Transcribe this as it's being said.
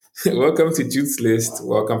Welcome to Jude's List.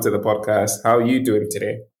 Welcome to the podcast. How are you doing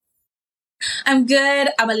today? I'm good.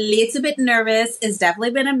 I'm a little bit nervous. It's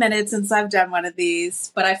definitely been a minute since I've done one of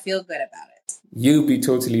these, but I feel good about it. You'll be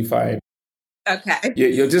totally fine. Okay.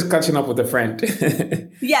 You're just catching up with a friend.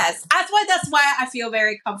 Yes, that's why I feel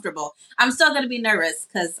very comfortable. I'm still going to be nervous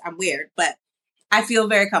because I'm weird, but I feel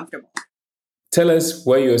very comfortable. Tell us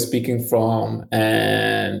where you're speaking from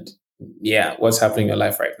and what's happening in your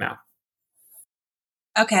life right now.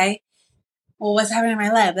 Okay. Well, what's happening in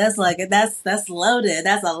my life? That's loaded.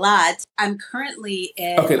 That's a lot. I'm currently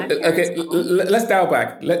in. Okay. Let's dial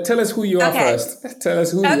back. Tell us who you are first. Tell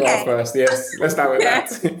us who you are first. Yes, let's start with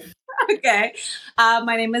that. Okay.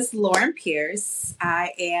 My name is Lauren Pearce.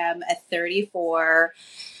 I am a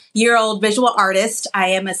 34-year-old visual artist. I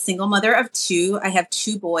am a single mother of two. I have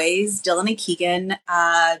two boys, Dylan and Keegan.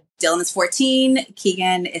 Dylan is 14.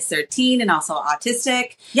 Keegan is 13 and also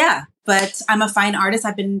autistic. Yeah, but I'm a fine artist.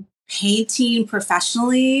 I've been painting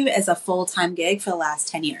professionally as a full-time gig for the last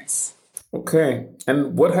 10 years. Okay.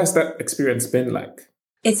 And what has that experience been like?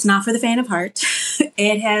 It's not for the faint of heart.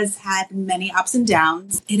 It has had many ups and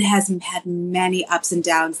downs. There's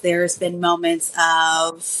been moments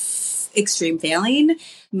of extreme failing,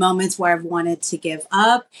 moments where I've wanted to give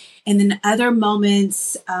up, and then other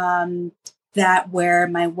moments where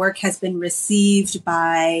my work has been received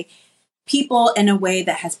by people in a way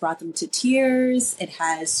that has brought them to tears. It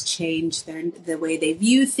has changed the way they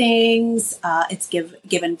view things. It's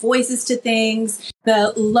given voices to things.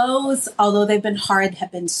 The lows, although they've been hard,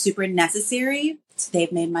 have been super necessary.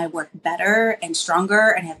 They've made my work better and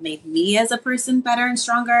stronger and have made me as a person better and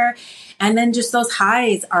stronger. And then just those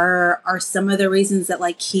highs are some of the reasons that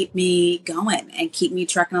keep me going and keep me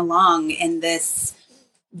trucking along in this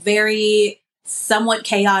very somewhat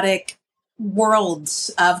chaotic world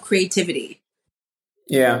of creativity.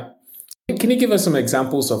 Yeah. Can you give us some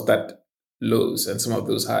examples of that lows and some of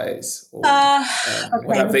those highs? Or, okay.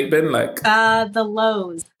 What have they been like? The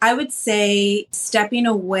lows. I would say stepping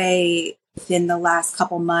away within the last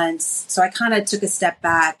couple months. So I kind of took a step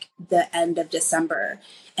back the end of December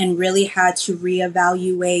and really had to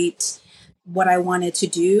reevaluate what I wanted to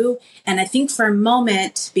do. And I think for a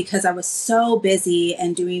moment, because I was so busy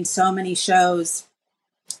and doing so many shows,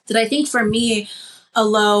 that I think for me, a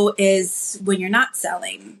low is when you're not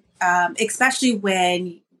selling,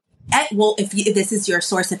 especially if this is your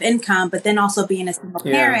source of income, but then also being a single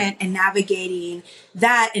parent and navigating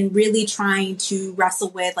that and really trying to wrestle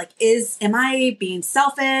with am I being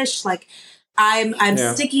selfish? I'm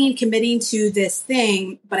committing to this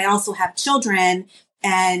thing, but I also have children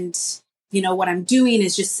and what I'm doing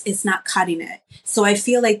is it's not cutting it. So I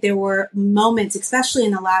feel like there were moments, especially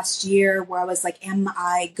in the last year, where I was like, am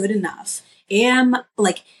I good enough?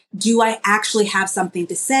 Do I actually have something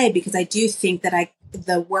to say? Because I do think that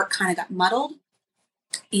the work kind of got muddled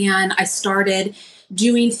and I started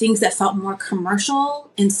doing things that felt more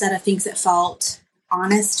commercial instead of things that felt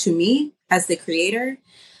honest to me as the creator.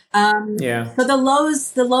 So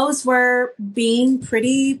the lows were being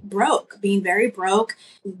very broke,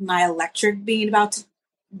 my electric being about to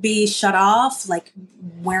be shut off.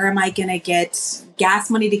 Where am I going to get gas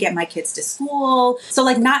money to get my kids to school? So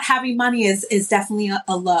not having money is definitely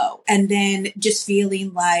a low. And then just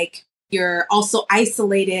feeling like you're also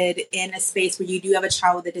isolated in a space where you do have a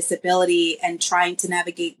child with a disability and trying to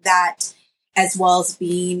navigate that, as well as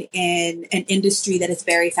being in an industry that is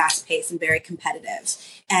very fast-paced and very competitive.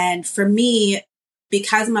 And for me,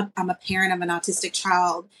 because I'm a parent of an autistic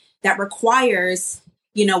child, that requires,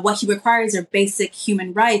 what he requires are basic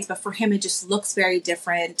human rights, but for him, it just looks very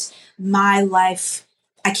different. My life,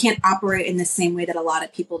 I can't operate in the same way that a lot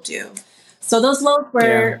of people do. So those lows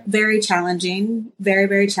were very challenging, very,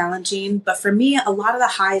 very challenging. But for me, a lot of the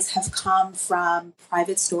highs have come from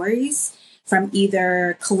private stories, from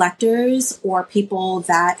either collectors or people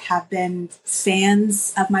that have been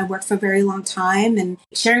fans of my work for a very long time and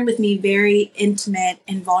sharing with me very intimate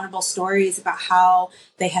and vulnerable stories about how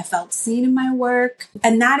they have felt seen in my work.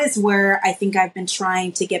 And that is where I think I've been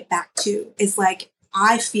trying to get back to, is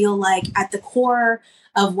I feel like at the core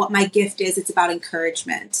of what my gift is, it's about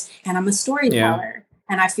encouragement. And I'm a storyteller.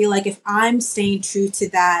 And I feel like if I'm staying true to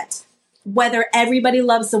that, whether everybody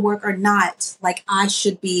loves the work or not, I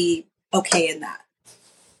should be okay in that.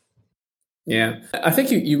 Yeah. I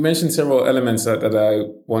think you mentioned several elements that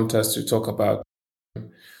I want us to talk about.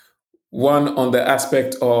 One, on the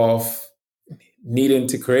aspect of needing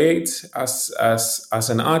to create as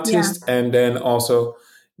an artist, and then also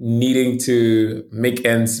needing to make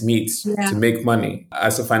ends meet, to make money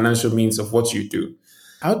as a financial means of what you do.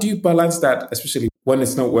 How do you balance that, especially when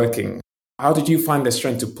it's not working? How did you find the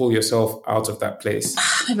strength to pull yourself out of that place?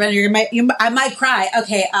 I might cry.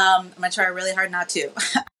 Okay, I'm gonna try really hard not to.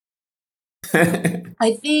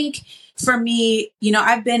 I think for me,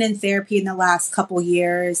 I've been in therapy in the last couple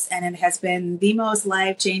years, and it has been the most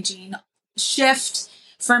life-changing shift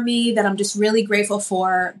for me that I'm just really grateful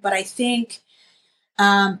for. But I think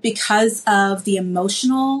because of the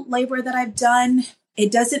emotional labor that I've done,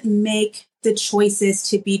 it doesn't make the choices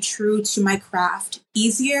to be true to my craft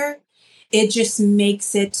easier. It just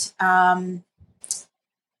makes it,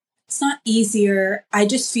 it's not easier. I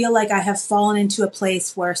just feel like I have fallen into a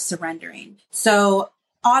place where surrendering. So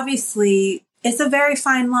obviously, it's a very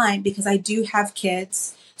fine line because I do have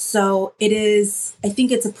kids. So I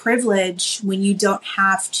think it's a privilege when you don't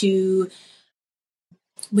have the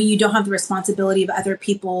responsibility of other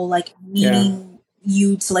people like needing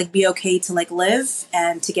you to like be okay to like live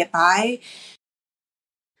and to get by.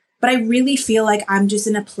 But I really feel like I'm just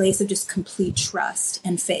in a place of just complete trust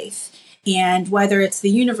and faith. And whether it's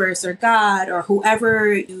the universe or God or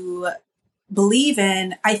whoever you believe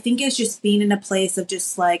in, I think it's just being in a place of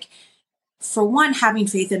just like, for one, having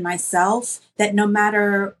faith in myself that no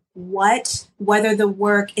matter what, whether the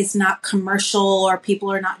work is not commercial or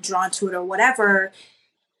people are not drawn to it or whatever,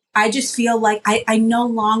 I just feel like I no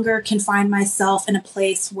longer can find myself in a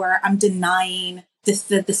place where I'm denying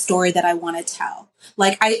the story that I want to tell.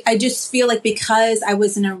 Like, I just feel like because I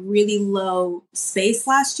was in a really low space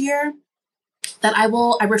last year, that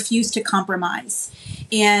I refuse to compromise.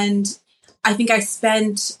 And I think I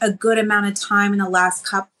spent a good amount of time in the last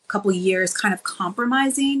couple years kind of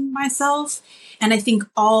compromising myself. And I think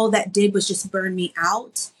all that did was just burn me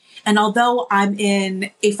out. And although I'm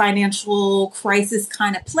in a financial crisis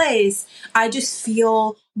kind of place, I just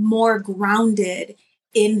feel more grounded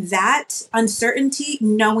in that uncertainty,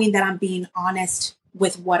 knowing that I'm being honest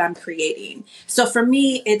with what I'm creating. So for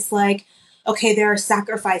me, it's like, okay, there are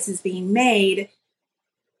sacrifices being made,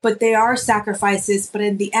 but they are sacrifices. But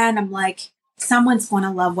in the end, I'm like, someone's going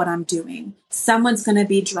to love what I'm doing. Someone's going to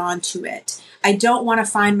be drawn to it. I don't want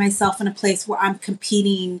to find myself in a place where I'm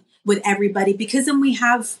competing with everybody, because then we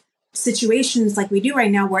have situations like we do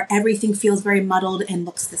right now where everything feels very muddled and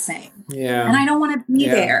looks the same. Yeah. And I don't want to be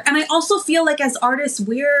there. And I also feel like as artists,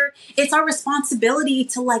 it's our responsibility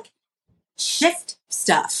to like shift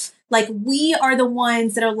stuff. Like we are the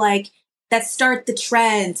ones that are like, that start the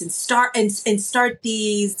trends and start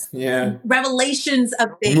these revelations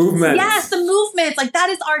of things. Movements. Yes, the movements. Like that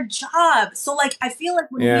is our job. So like I feel like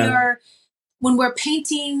when we're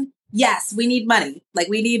painting, yes, we need money. Like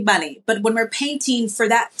we need money. But when we're painting for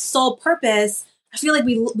that sole purpose, I feel like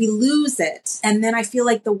we lose it. And then I feel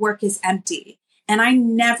like the work is empty. And I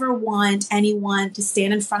never want anyone to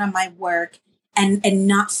stand in front of my work and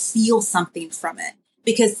not feel something from it.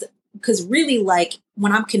 Because really, like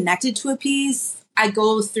when I'm connected to a piece, I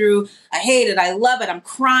go through, I hate it, I love it, I'm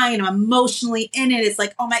crying, I'm emotionally in it. It's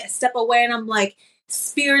like, oh my, I step away and I'm like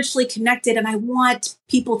spiritually connected. And I want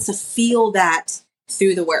people to feel that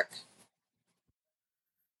through the work.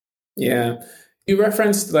 Yeah. You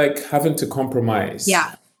referenced like having to compromise.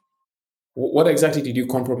 Yeah. What exactly did you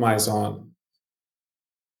compromise on?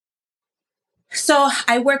 So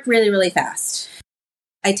I work really, really fast.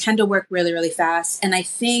 I tend to work really, really fast. And I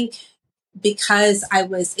think because I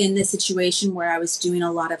was in this situation where I was doing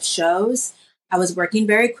a lot of shows, I was working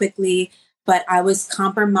very quickly, but I was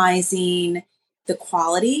compromising the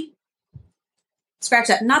quality. Scratch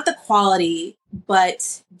that. Not the quality,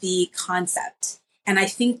 but the concept. And I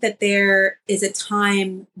think that there is a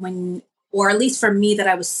time when, or at least for me, that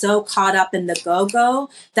I was so caught up in the go-go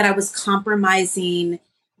that I was compromising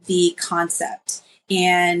the concept.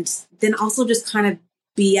 And then also just kind of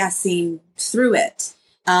BSing through it.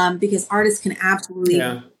 Because artists can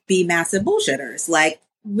absolutely be massive bullshitters. Like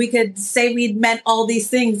we could say we meant all these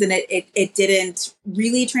things and it didn't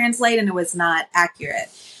really translate and it was not accurate.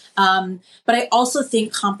 But I also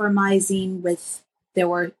think compromising there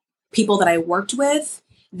were people that I worked with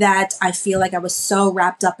that I feel like I was so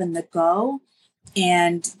wrapped up in the go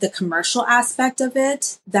and the commercial aspect of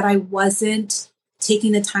it that I wasn't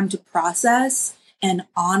taking the time to process and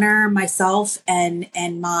honor myself and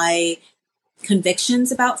my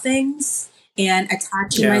convictions about things, and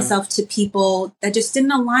attaching myself to people that just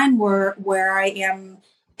didn't align where I am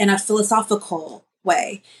in a philosophical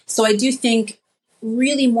way. So I do think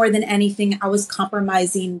really more than anything, I was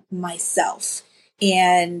compromising myself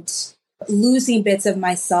and losing bits of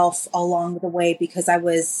myself along the way because I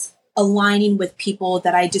was aligning with people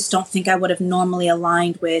that I just don't think I would have normally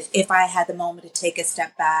aligned with if I had the moment to take a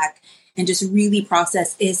step back and just really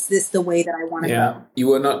process, is this the way that I want to go? You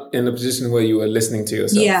were not in a position where you were listening to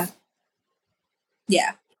yourself.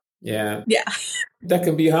 Yeah. Yeah. That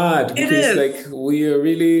can be hard It because is. like we are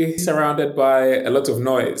really surrounded by a lot of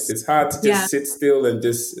noise. It's hard to Yeah, just sit still and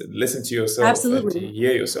just listen to yourself and to absolutely.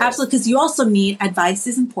 hear yourself. Absolutely. Because you also need advice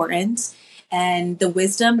is important. And the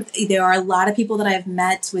wisdom, there are a lot of people that I've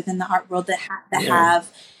met within the art world that Yeah. have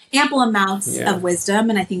ample amounts of Yeah. wisdom.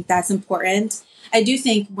 And I think that's important. I do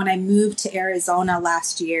think when I moved to Arizona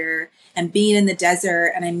last year and being in the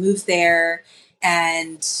desert, and I moved there,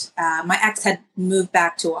 and my ex had moved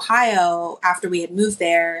back to Ohio after we had moved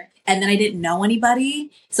there. And then I didn't know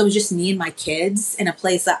anybody. So it was just me and my kids in a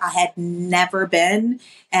place that I had never been.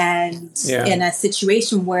 And Yeah. in a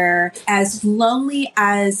situation where, as lonely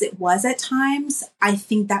as it was at times, I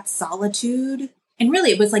think that solitude, and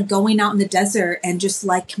really it was like going out in the desert and just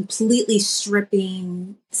like completely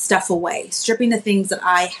stripping stuff away, stripping the things that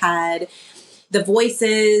I had, the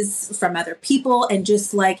voices from other people, and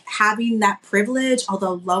just like having that privilege,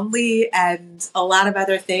 although lonely and a lot of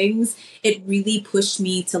other things, it really pushed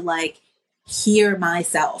me to like hear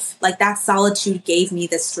myself. Like that solitude gave me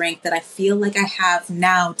the strength that I feel like I have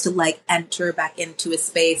now to like enter back into a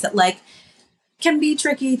space that like can be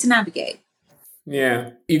tricky to navigate. Yeah.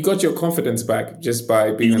 You got your confidence back just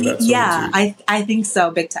by being in that Yeah, solitude. I think so,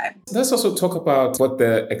 big time. Let's also talk about what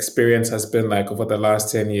the experience has been like over the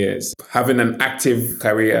last 10 years. Having an active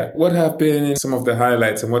career, what have been some of the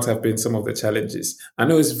highlights and what have been some of the challenges? I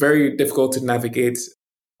know it's very difficult to navigate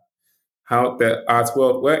how the art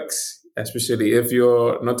world works, especially if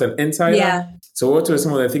you're not an insider. Yeah, So, what are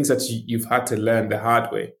some of the things that you've had to learn the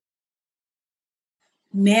hard way?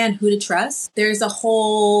 man, who to trust? There's a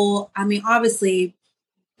whole, I mean, obviously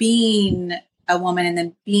being a woman and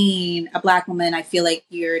then being a Black woman, I feel like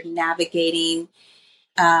you're navigating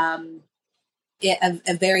um,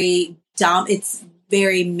 a very it's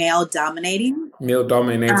very male dominating. Male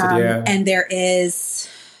dominated, yeah. And there is,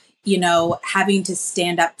 having to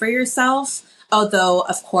stand up for yourself. Although,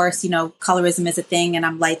 of course, colorism is a thing and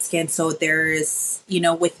I'm light skinned. So there's,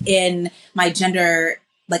 within my gender,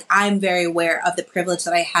 like I'm very aware of the privilege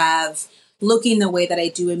that I have looking the way that I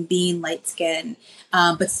do and being light skinned,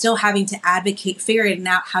 but still having to figuring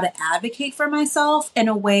out how to advocate for myself in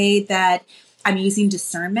a way that I'm using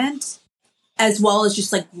discernment as well as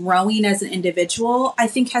just like growing as an individual, I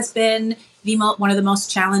think has been one of the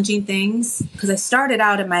most challenging things, because I started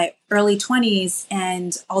out in my early 20s.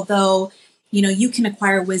 And although, you can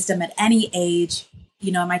acquire wisdom at any age,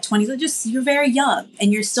 in my 20s, you're very young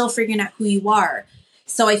and you're still figuring out who you are.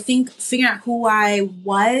 So I think figuring out who I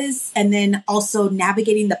was and then also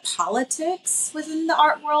navigating the politics within the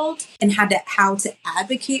art world and how to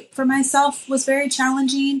advocate for myself was very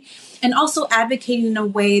challenging. And also advocating in a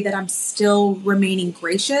way that I'm still remaining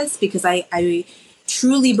gracious, because I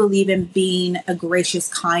truly believe in being a gracious,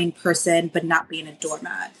 kind person, but not being a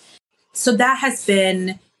doormat. So that has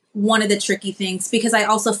been one of the tricky things, because I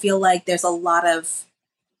also feel like it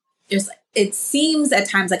seems at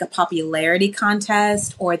times like a popularity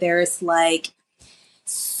contest, or there's like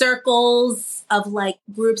circles of like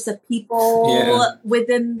groups of people Yeah.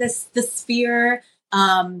 within the sphere.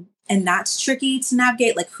 And that's tricky to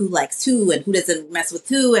navigate, like who likes who and who doesn't mess with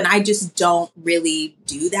who. And I just don't really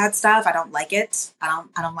do that stuff. I don't like it. I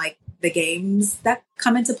don't like the games that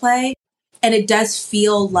come into play. And it does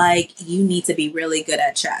feel like you need to be really good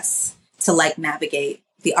at chess to like navigate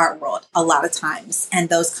the art world a lot of times. And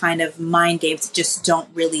those kind of mind games just don't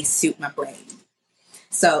really suit my brain.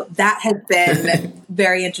 So that has been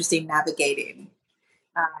very interesting navigating.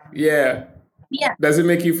 Yeah. Yeah, Does it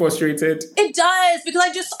make you frustrated? it does,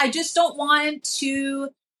 because I just don't want to.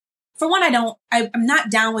 For one, I'm not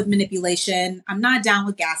down with manipulation. I'm not down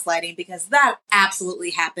with gaslighting, because that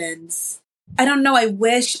absolutely happens. I don't know. I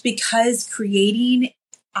wish, because creating,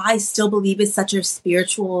 I still believe is such a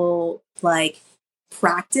spiritual like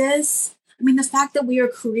practice. I mean, the fact that we are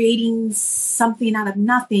creating something out of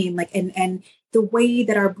nothing, like, and the way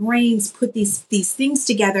that our brains put these things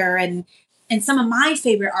together, and some of my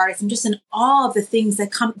favorite artists, I'm just in awe of the things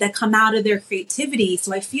that come out of their creativity.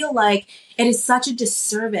 So I feel like it is such a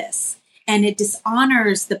disservice, and it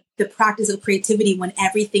dishonors the practice of creativity when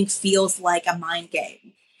everything feels like a mind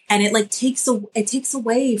game. And it like it takes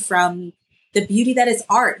away from the beauty that is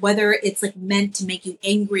art, whether it's like meant to make you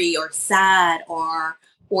angry or sad or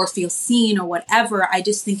feel seen or whatever. I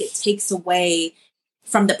just think it takes away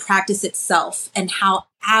from the practice itself and how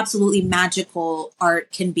absolutely magical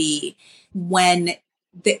art can be when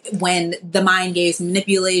the mind games,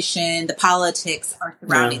 manipulation, the politics are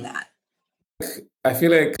surrounding Yeah. that. I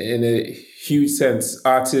feel like, in a huge sense,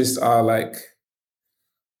 artists are like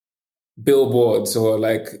billboards or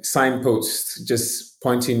like signposts, just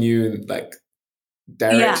pointing you in like Yeah.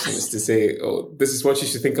 directions to say, oh, this is what you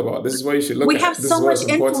should think about. This is what you should look We have at. This so is what's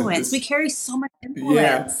much important. influence. We This, carry so much yeah.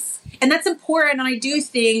 influence. And that's important. And I do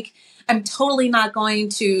think I'm totally not going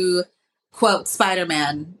to quote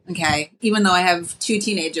Spider-Man. Okay. Even though I have 2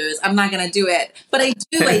 teenagers, I'm not going to do it. But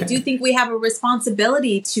I do think we have a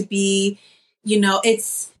responsibility to be,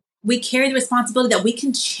 we carry the responsibility that we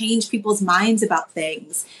can change people's minds about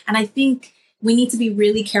things. And I think we need to be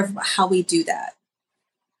really careful about how we do that.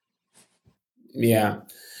 Yeah.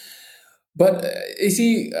 But you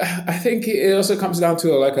see, I think it also comes down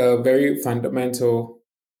to like a very fundamental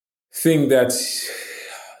thing that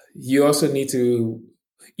you also need to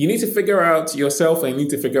figure out yourself and you need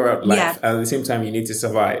to figure out Yeah. life. At the same time, you need to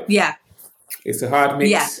survive. Yeah. It's a hard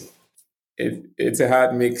Yeah. mix. It's a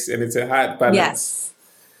hard mix and it's a hard balance. Yes.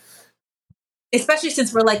 Especially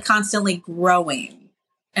since we're like constantly growing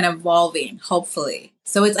and evolving, hopefully.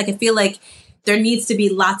 So it's like, I feel like there needs to be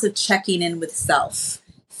lots of checking in with self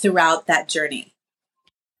throughout that journey.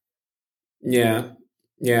 Yeah.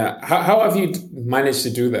 Yeah. How have you managed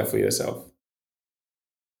to do that for yourself?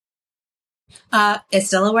 It's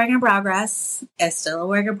still a work in progress.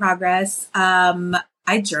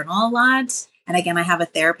 I journal a lot. And again, I have a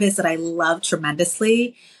therapist that I love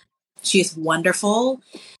tremendously. She's wonderful.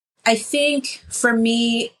 I think for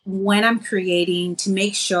me, when I'm creating, to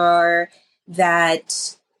make sure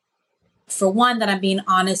that, for one, that I'm being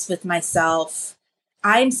honest with myself,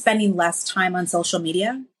 I'm spending less time on social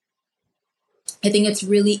media. I think it's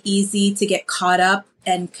really easy to get caught up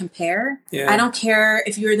and compare. Yeah. I don't care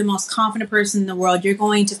if you're the most confident person in the world, you're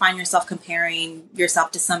going to find yourself comparing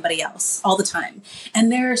yourself to somebody else all the time.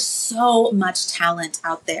 And there's so much talent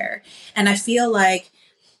out there. And I feel like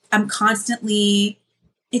I'm constantly,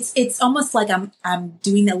 it's almost like I'm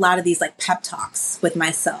doing a lot of these like pep talks with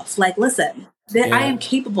myself. Like, listen, I am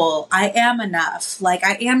capable. I am enough. Like,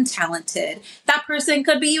 I am talented. That person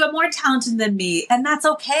could be even more talented than me. And that's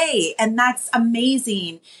okay. And that's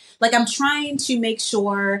amazing. Like, I'm trying to make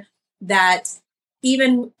sure that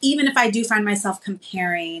even if I do find myself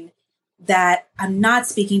comparing, that I'm not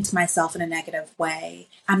speaking to myself in a negative way.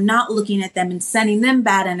 I'm not looking at them and sending them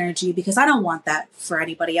bad energy, because I don't want that for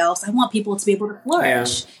anybody else. I want people to be able to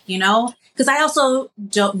flourish, because I also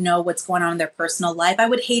don't know what's going on in their personal life. I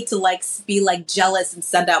would hate to like be like jealous and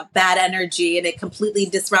send out bad energy and it completely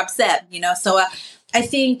disrupts them, So I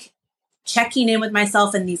think checking in with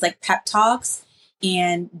myself in these like pep talks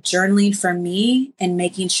and journaling for me and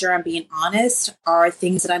making sure I'm being honest are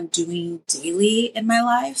things that I'm doing daily in my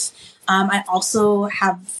life. I also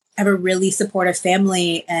have a really supportive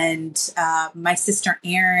family, and my sister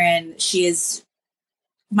Erin, she is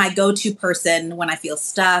my go-to person when I feel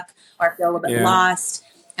stuck or I feel a little bit lost.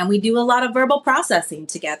 And we do a lot of verbal processing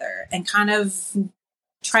together and kind of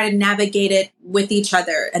try to navigate it with each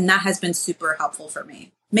other. And that has been super helpful for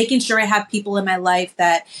me. Making sure I have people in my life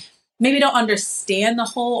that maybe don't understand the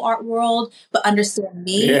whole art world, but understand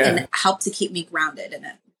me and help to keep me grounded in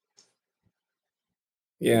it.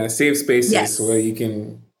 Yeah, safe spaces where you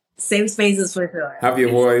can safe spaces for sure. Have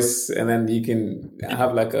your voice, and then you can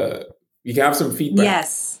have some feedback.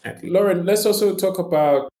 Yes. Lauren, let's also talk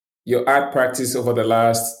about your art practice over the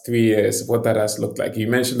last 3 years, what that has looked like. You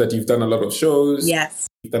mentioned that you've done a lot of shows. Yes.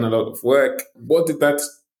 You've done a lot of work. What did that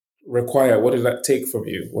require? What did that take from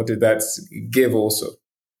you? What did that give also?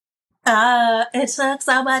 It took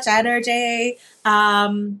so much energy.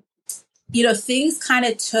 Things kind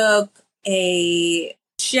of took a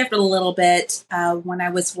shift a little bit when I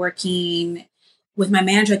was working with my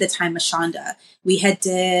manager at the time, Mashonda.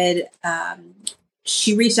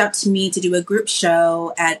 She reached out to me to do a group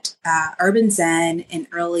show at Urban Zen in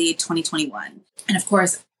early 2021. And of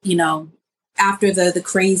course, after the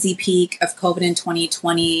crazy peak of COVID in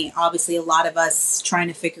 2020, obviously a lot of us trying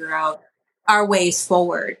to figure out our ways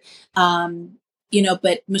forward.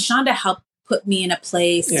 But Mashonda helped put me in a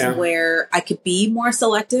place where I could be more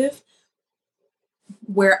selective,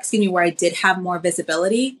 where I did have more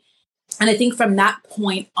visibility. And I think from that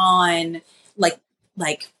point on, like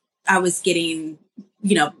I was getting,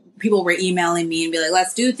 people were emailing me and be like,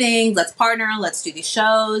 let's do things, let's partner, let's do these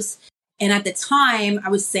shows. And at the time I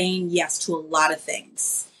was saying yes to a lot of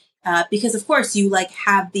things. Because of course you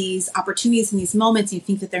have these opportunities and these moments, and you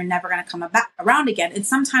think that they're never going to come around again. And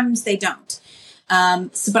sometimes they don't.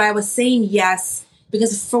 But I was saying yes,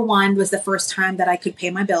 because for one, it was the first time that I could pay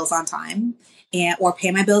my bills on time or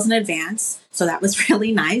pay my bills in advance. So that was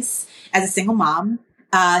really nice as a single mom,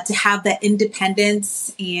 to have that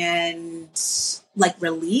independence and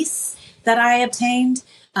release that I obtained.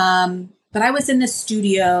 But I was in the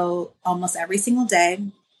studio almost every single day.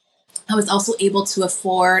 I was also able to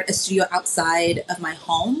afford a studio outside of my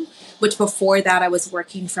home, which before that I was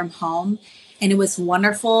working from home. And it was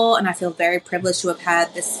wonderful. And I feel very privileged to have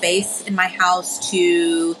had the space in my house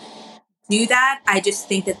to do that. I just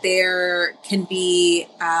think that there can be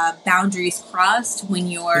boundaries crossed when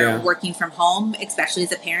you're Yeah. working from home, especially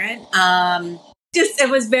as a parent. It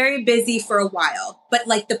was very busy for a while, but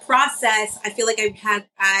like the process, I feel like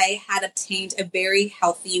I had obtained a very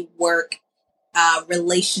healthy work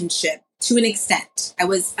relationship to an extent. I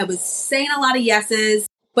was saying a lot of yeses,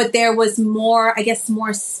 but there was more, I guess,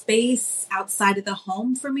 more space outside of the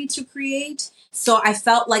home for me to create. So I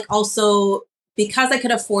felt like also because I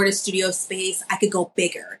could afford a studio space, I could go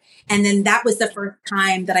bigger. And then that was the first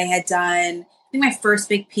time that I had done, I think my first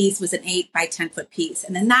big piece was an 8 by 10 foot piece.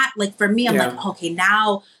 And then that, like, for me, I'm like, okay,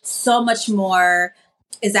 now so much more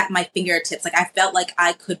is at my fingertips. Like I felt like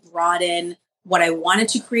I could broaden what I wanted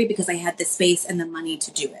to create because I had the space and the money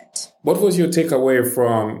to do it. What was your takeaway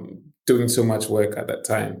from doing so much work at that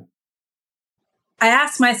time? I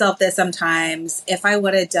ask myself this sometimes, if I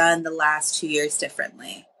would have done the last 2 years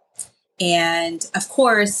differently. And of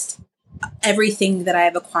course, everything that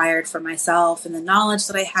I've acquired for myself and the knowledge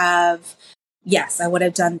that I have, yes, I would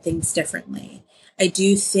have done things differently. I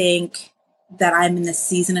do think that I'm in the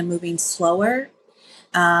season of moving slower.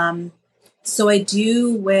 So I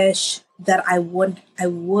do wish that I wish I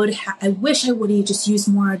would have just used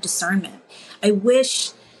more discernment. I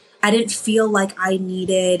wish I didn't feel like I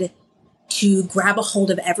needed to grab a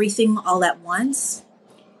hold of everything all at once.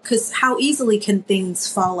 Because how easily can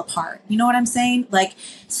things fall apart? You know what I'm saying? Like,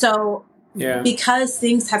 so because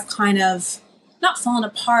things have kind of not fallen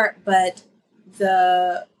apart, but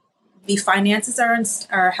the finances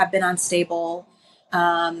have been unstable.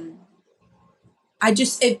 You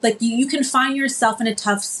can find yourself in a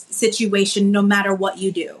tough situation no matter what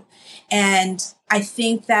you do. And I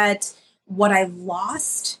think that what I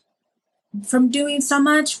lost from doing so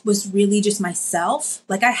much was really just myself.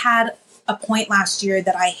 Like I had a point last year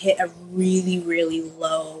that I hit a really, really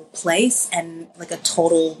low place and like a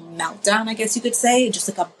total meltdown, I guess you could say, just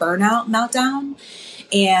like a burnout meltdown.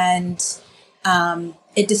 And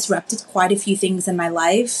it disrupted quite a few things in my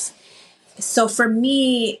life. So for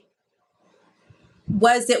me,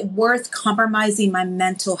 was it worth compromising my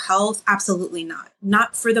mental health? Absolutely not.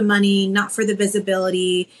 Not for the money, not for the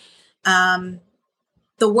visibility. The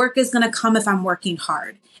work is going to come if I'm working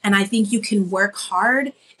hard. And I think you can work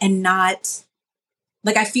hard and not,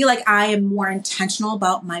 like, I feel like I am more intentional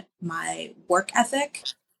about my work ethic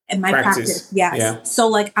and my practice. Yes. Yeah. So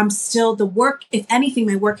like I'm still the work, if anything,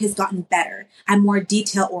 my work has gotten better. I'm more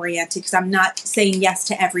detail oriented because I'm not saying yes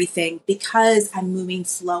to everything because I'm moving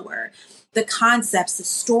slower. The concepts, the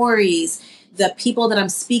stories, the people that I'm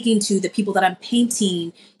speaking to, the people that I'm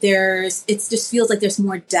painting, it just feels like there's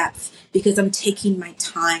more depth because I'm taking my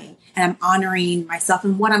time and I'm honoring myself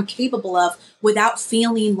and what I'm capable of without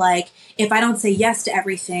feeling like if I don't say yes to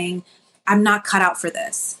everything, I'm not cut out for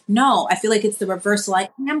this. No, I feel like it's the reversal. I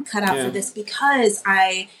am cut out for this because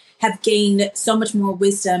I have gained so much more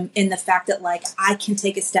wisdom in the fact that like I can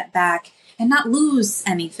take a step back and not lose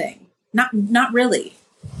anything. Not really.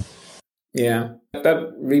 Yeah,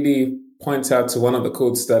 that really points out to one of the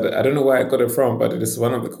quotes that I don't know where I got it from, but it is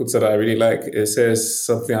one of the quotes that I really like. It says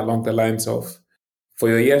something along the lines of, for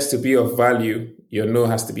your yes to be of value, your no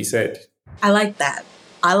has to be said. I like that.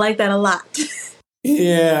 I like that a lot.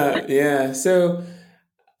 Yeah. So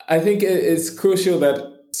I think it's crucial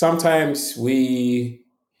that sometimes we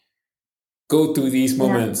go through these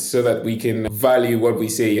moments so that we can value what we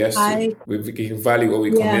say yes to. We can value what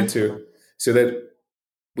we commit to, so that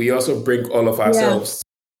we also bring all of ourselves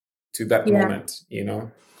to that moment, you know?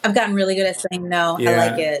 I've gotten really good at saying no. I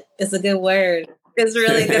like it. It's a good word. It's a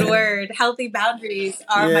really good word. Healthy boundaries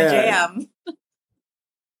are my jam.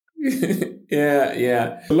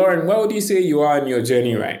 Yeah. Lauren, what would you say you are in your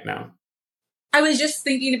journey right now? I was just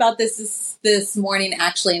thinking about this morning,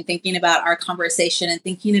 actually, and thinking about our conversation and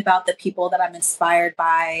thinking about the people that I'm inspired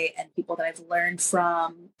by and people that I've learned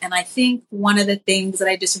from. And I think one of the things that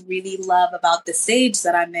I just really love about the stage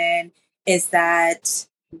that I'm in is that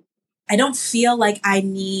I don't feel like I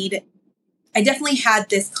definitely had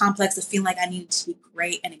this complex of feeling like I needed to be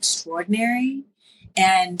great and extraordinary.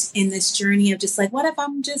 And in this journey of just like, what if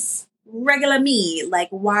I'm just regular me? Like,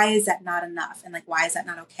 why is that not enough? And like, why is that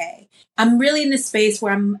not okay? I'm really in this space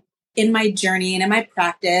where I'm in my journey and in my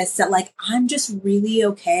practice that like, I'm just really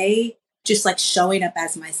okay, just like showing up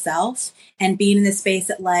as myself and being in this space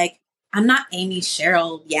that like, I'm not Amy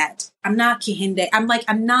Sherrill yet. I'm not Kehinde.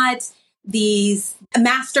 I'm not these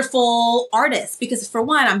masterful artists because for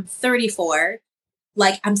one, I'm 34.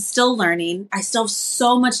 Like I'm still learning. I still have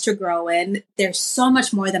so much to grow in. There's so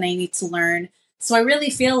much more that I need to learn. So I really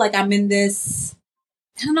feel like I'm in this,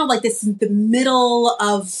 I don't know, like this, the middle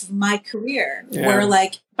of my career where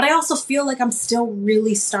like, but I also feel like I'm still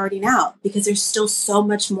really starting out because there's still so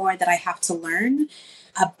much more that I have to learn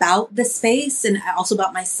about the space and also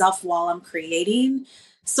about myself while I'm creating.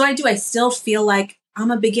 So I still feel like I'm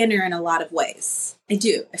a beginner in a lot of ways. I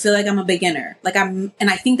do. I feel like I'm a beginner. And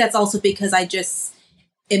I think that's also because I just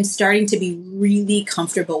am starting to be really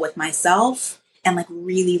comfortable with myself and like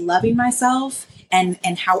really loving myself and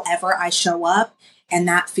however I show up. And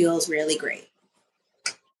that feels really great.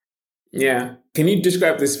 Yeah. Can you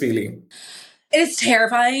describe this feeling? It's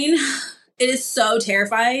terrifying. It is so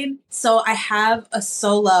terrifying. So I have a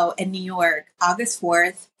solo in New York, August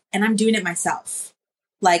 4th, and I'm doing it myself.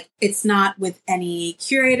 Like, it's not with any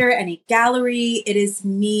curator, any gallery. It is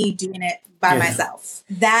me doing it by myself.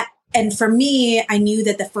 And for me, I knew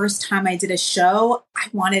that the first time I did a show, I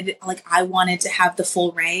wanted to have the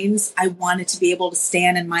full reins. I wanted to be able to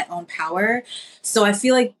stand in my own power. So I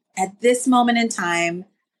feel like at this moment in time,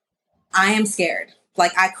 I am scared.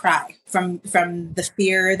 Like, I cry from the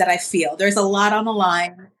fear that I feel. There's a lot on the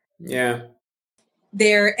line. Yeah.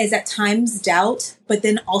 There is at times doubt, but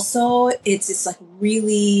then also it's this like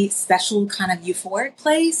really special kind of euphoric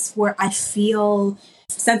place where I feel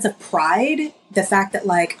a sense of pride. The fact that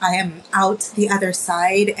like I am out the other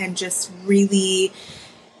side and just really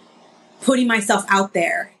putting myself out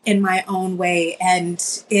there in my own way. And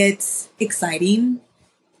it's exciting.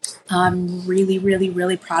 I'm really, really,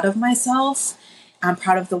 really proud of myself. I'm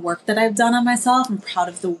proud of the work that I've done on myself. I'm proud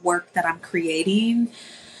of the work that I'm creating.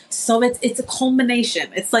 So it's a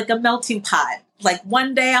culmination. It's like a melting pot. Like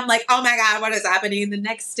one day I'm like, oh my God, what is happening? The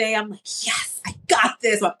next day I'm like, yes, I got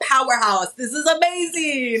this. I'm a powerhouse. This is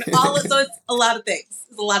amazing. So it's a lot of things.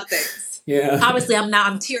 It's a lot of things. Yeah. Obviously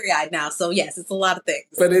I'm teary-eyed now. So yes, it's a lot of things.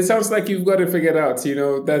 But it sounds like you've got it figured out.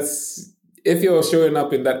 That's if you're showing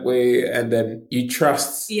up in that way and then you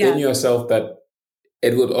trust in yourself that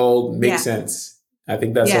it would all make sense. I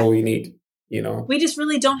think that's all we need, We just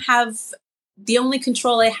really don't have, the only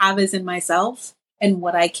control I have is in myself and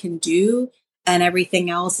what I can do. And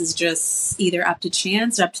everything else is just either up to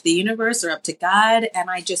chance or up to the universe or up to God. And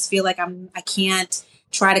I just feel like I can't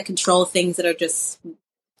try to control things that are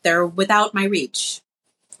they're without my reach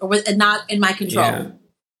or not in my control.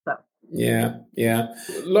 Yeah.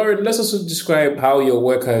 Lauren, let's also describe how your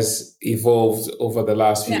work has evolved over the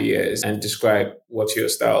last few years and describe what your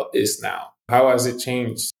style is now. How has it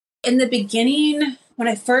changed? In the beginning, when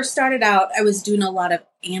I first started out, I was doing a lot of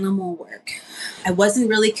animal work. I wasn't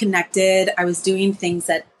really connected. I was doing things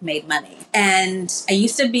that made money. And I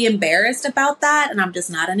used to be embarrassed about that. And I'm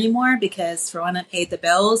just not anymore because for one, it paid the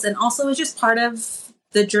bills. And also it's just part of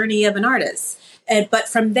the journey of an artist. But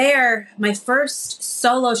from there, my first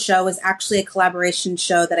solo show was actually a collaboration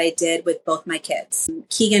show that I did with both my kids.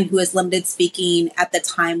 Keegan, who is limited speaking at the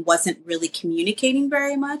time, wasn't really communicating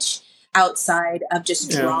very much outside of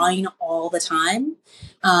just drawing all the time.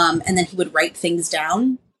 And then he would write things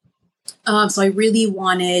down. So I really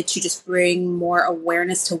wanted to just bring more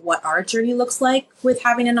awareness to what our journey looks like with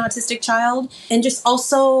having an autistic child and just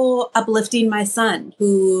also uplifting my son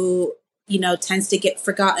who, tends to get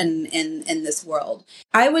forgotten in this world.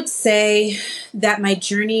 I would say that my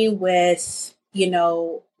journey with,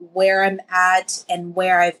 where I'm at and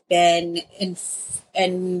where I've been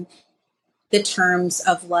in the terms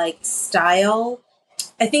of like style,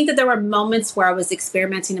 I think that there were moments where I was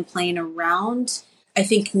experimenting and playing around. I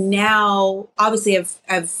think now, obviously,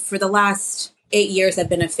 I've for the last 8 years, I've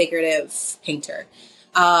been a figurative painter,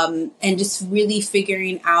 and just really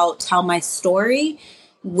figuring out tell my story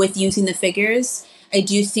with using the figures. I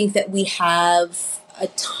do think that we have a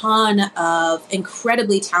ton of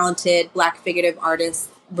incredibly talented Black figurative artists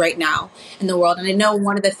right now in the world. And I know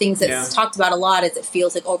one of the things that's talked about a lot is it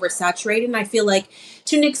feels like oversaturated. And I feel like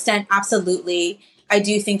to an extent, absolutely. I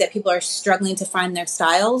do think that people are struggling to find their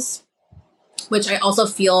styles, which I also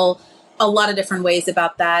feel a lot of different ways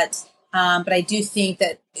about that. But I do think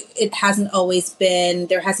that there hasn't always been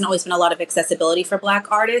a lot of accessibility for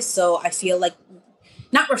Black artists. So I feel like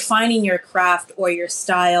not refining your craft or your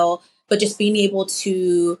style, but just being able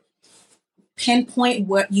to pinpoint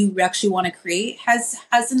what you actually want to create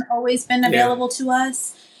hasn't always been available to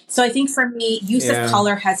us. So I think for me, use of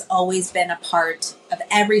color has always been a part of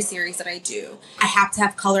every series that I do. I have to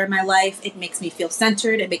have color in my life. It makes me feel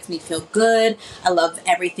centered. It makes me feel good. I love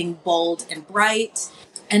everything bold and bright.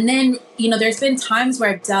 And then, there's been times where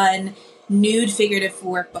I've done nude figurative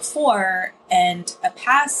work before, and a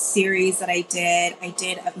past series that I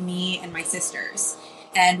did of me and my sisters.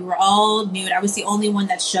 And we were all nude. I was the only one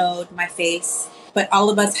that showed my face, but all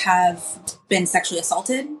of us have been sexually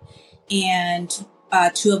assaulted. and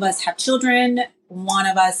two of us have children. One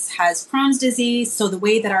of us has Crohn's disease. So the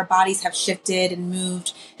way that our bodies have shifted and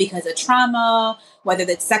moved because of trauma, whether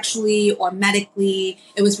that's sexually or medically,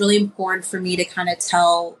 it was really important for me to kind of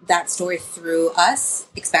tell that story through us,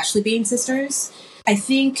 especially being sisters. I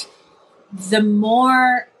think the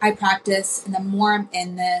more I practice and the more I'm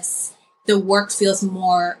in this, the work feels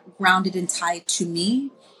more grounded and tied to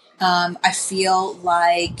me. I feel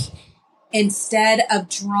like instead of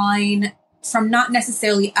drawing from not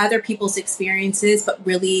necessarily other people's experiences, but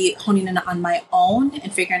really honing in on my own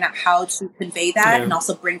and figuring out how to convey that and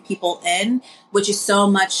also bring people in, which is so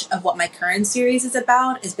much of what my current series is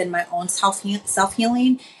about, has been my own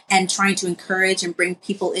self-healing and trying to encourage and bring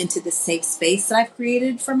people into the safe space that I've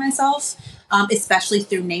created for myself, especially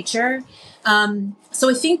through nature. So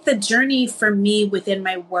I think the journey for me within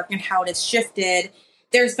my work and how it has shifted,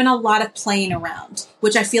 there's been a lot of playing around,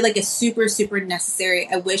 which I feel like is super, super necessary.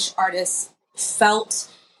 I wish artists felt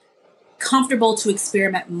comfortable to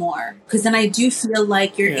experiment more, because then I do feel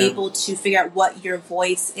like you're able to figure out what your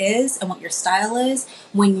voice is and what your style is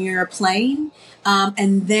when you're playing,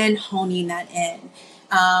 and then honing that in.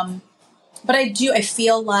 But I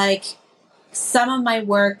feel like some of my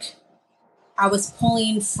work, I was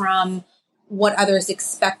pulling from what others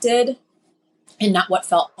expected and not what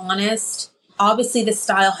felt honest. Obviously, the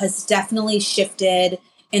style has definitely shifted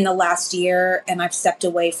in the last year, and I've stepped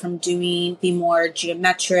away from doing the more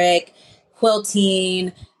geometric,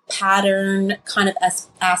 quilting, pattern kind of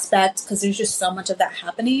aspect, because there's just so much of that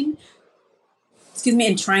happening.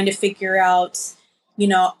 And trying to figure out,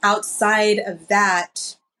 outside of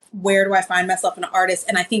that, where do I find myself an artist?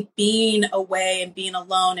 And I think being away and being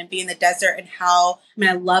alone and being in the desert and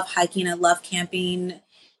I love hiking, I love camping,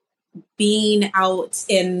 being out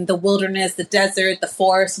in the wilderness, the desert, the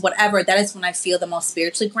forest, whatever, that is when I feel the most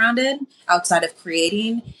spiritually grounded outside of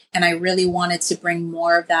creating. And I really wanted to bring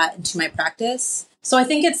more of that into my practice. So I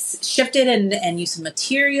think it's shifted and use of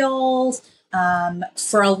materials.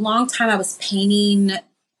 For a long time, I was painting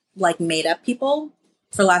like made up people.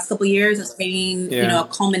 For the last couple of years, I was painting, a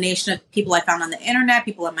culmination of people I found on the internet,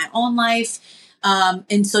 people in my own life.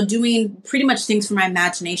 And so doing pretty much things from my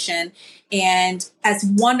imagination. And as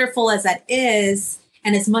wonderful as that is,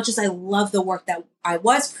 and as much as I love the work that I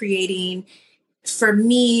was creating, for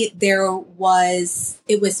me,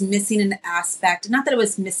 it was missing an aspect, not that it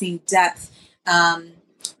was missing depth,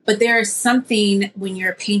 but there is something when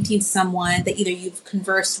you're painting someone that either you've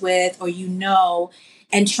conversed with or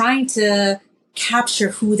and trying to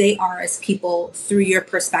capture who they are as people through your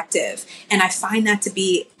perspective. And I find that to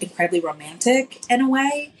be incredibly romantic in a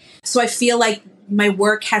way. So I feel like my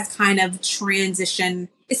work has kind of transitioned.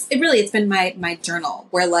 It's been my journal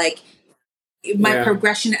where my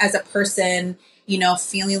progression as a person,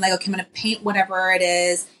 feeling like, okay, I'm going to paint whatever it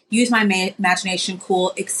is, use my imagination,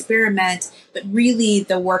 experiment. But really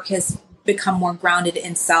the work has become more grounded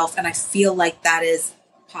in self. And I feel like that is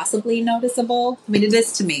possibly noticeable. I mean, it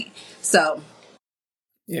is to me. So.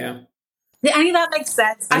 Yeah. Did any of that make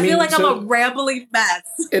sense? I feel like I'm a rambling mess.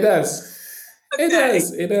 It does. Okay.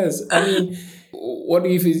 It does. I mean, what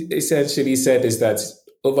you've essentially said is that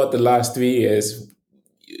over the last 3 years,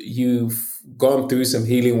 you've gone through some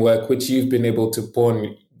healing work, which you've been able to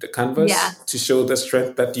pawn the canvas to show the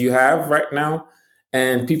strength that you have right now.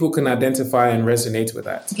 And people can identify and resonate with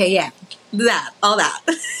that. Okay, yeah. All that.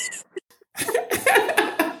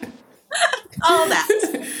 All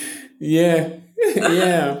that. Yeah.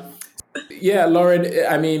 Yeah, Lauren,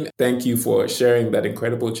 I mean, thank you for sharing that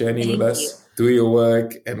incredible journey with us through your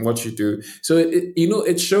work and what you do. So,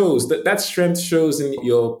 it shows that strength shows in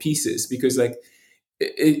your pieces, because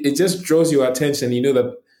it just draws your attention.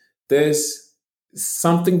 That there's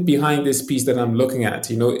something behind this piece that I'm looking at,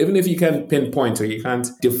 even if you can't pinpoint or you can't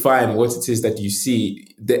define what it is that you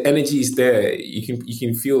see, the energy is there. You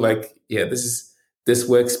can feel like, this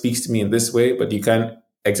work speaks to me in this way, but you can't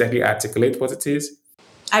exactly articulate what it is.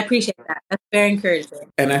 I appreciate that. That's very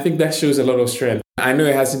encouraging. And I think that shows a lot of strength. I know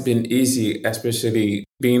it hasn't been easy, especially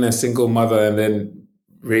being a single mother and then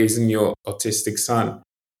raising your autistic son.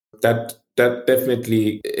 That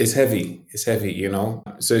definitely is heavy. It's heavy,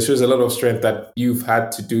 So it shows a lot of strength that you've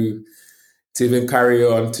had to do to even carry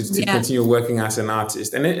on, to continue working as an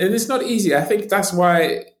artist. And it's not easy. I think that's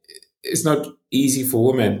why it's not easy for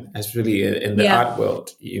women, especially in the art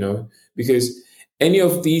world, because any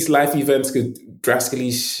of these life events could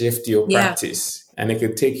drastically shift your practice, and it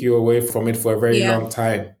could take you away from it for a very long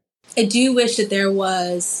time. I do wish that there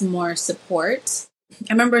was more support.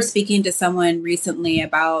 I remember speaking to someone recently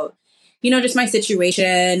about, just my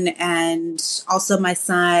situation and also my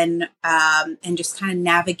son, and just kind of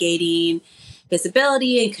navigating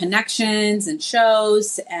visibility and connections and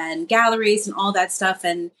shows and galleries and all that stuff.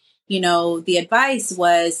 And, the advice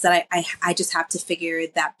was that I just have to figure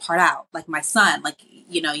that part out. Like my son, like,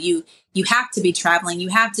 you have to be traveling, you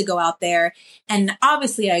have to go out there. And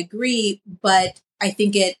obviously I agree, but I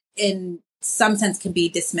think it in some sense can be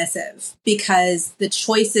dismissive because the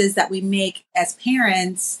choices that we make as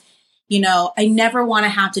parents, I never want to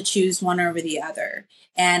have to choose one over the other.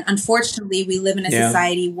 And unfortunately, we live in a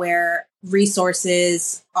society where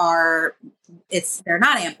resources they're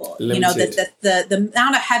not ample. Limited. The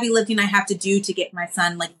amount of heavy lifting I have to do to get my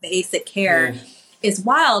son like basic care is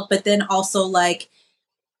wild. But then also like,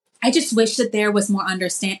 I just wish that there was more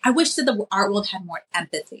understanding. I wish that the art world had more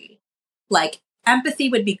empathy. Like empathy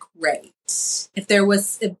would be great if there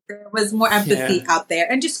was more empathy out there,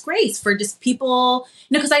 and just grace for just people.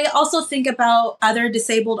 Because I also think about other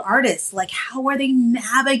disabled artists, like how are they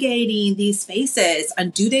navigating these spaces,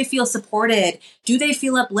 and do they feel supported? Do they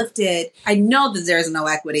feel uplifted? I know that there's no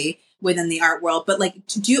equity within the art world, but like,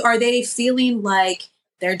 are they feeling like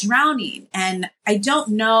they're drowning? And I don't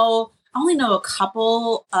know. I only know a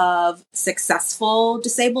couple of successful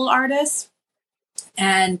disabled artists,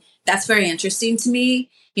 and that's very interesting to me.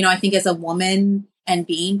 I think as a woman and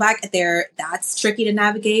being Black, that's tricky to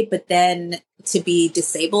navigate, but then to be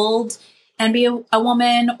disabled and be a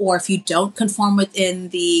woman, or if you don't conform within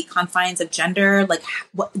the confines of gender, like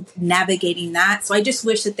navigating that. So I just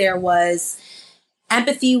wish that there was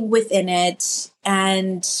empathy within it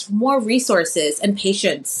and more resources and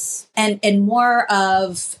patience and more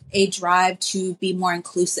of a drive to be more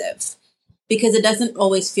inclusive, because it doesn't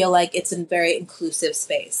always feel like it's a very inclusive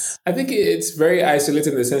space. I think it's very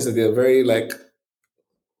isolated in the sense that they're very like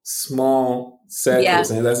small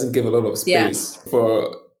circles and it doesn't give a lot of space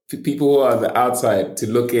for people who are on the outside to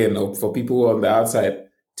look in, or for people who are on the outside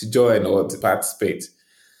to join or to participate.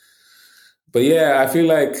 But I feel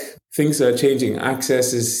like things are changing.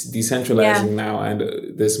 Access is decentralizing now,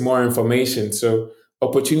 and there's more information. So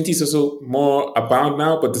opportunities also more abound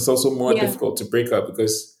now, but it's also more difficult to break up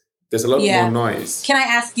because there's a lot more noise. Can I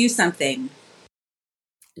ask you something?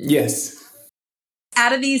 Yes.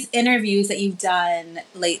 Out of these interviews that you've done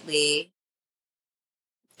lately,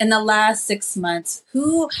 in the last 6 months,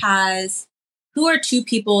 who are two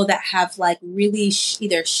people that have like really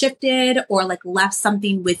either shifted or like left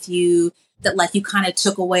something with you that like you kind of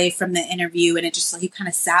took away from the interview, and it just like you kind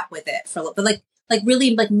of sat with it for a little bit, like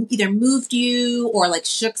really like either moved you or like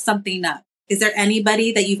shook something up? Is there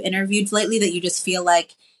anybody that you've interviewed lately that you just feel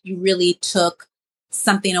like you really took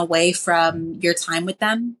something away from your time with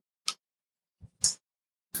them?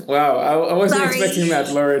 Wow, I wasn't expecting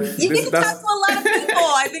that, Lauren. You can talk to a lot of people.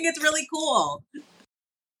 I think it's really cool.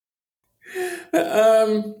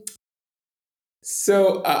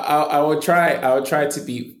 So I will try. I will try to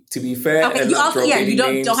be fair. Okay, and you not also drop any you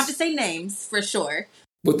don't names. have to say names for sure.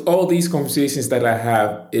 With all these conversations that I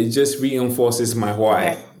have, it just reinforces my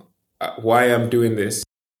why. Why I'm doing this.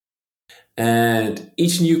 And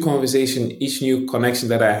each new conversation, each new connection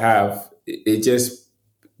that I have, it just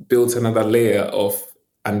builds another layer of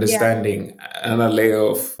understanding, another layer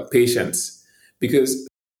of patience. Because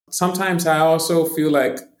sometimes I also feel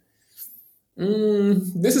like,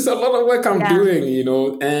 this is a lot of work I'm doing,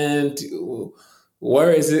 and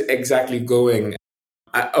where is it exactly going?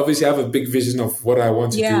 I obviously have a big vision of what I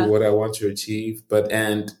want to do, what I want to achieve.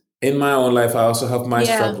 And in my own life, I also have my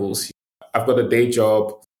struggles. I've got a day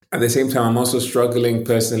job. At the same time, I'm also struggling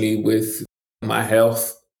personally with my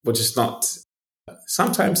health, which is not,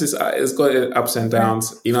 sometimes it's got ups and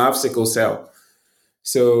downs. I have sickle cell.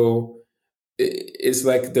 So it's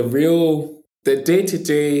like the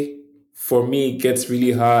day-to-day for me gets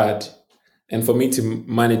really hard. And for me to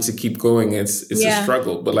manage to keep going, it's a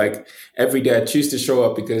struggle. But like every day I choose to show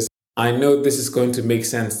up because I know this is going to make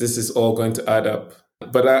sense. This is all going to add up.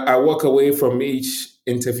 But I walk away from each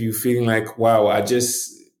interview feeling like, wow, I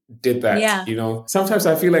just did that. Yeah. Sometimes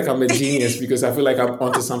I feel like I'm a genius because I feel like I'm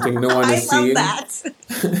onto something no one is seeing. I love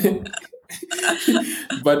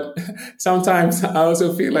that. But sometimes I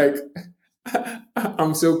also feel like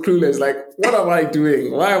I'm so clueless. Like, what am I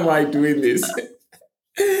doing? Why am I doing this?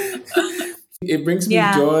 It brings me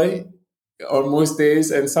joy on most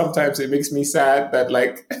days, and sometimes it makes me sad that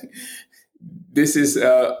like this is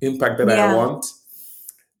impact that I want.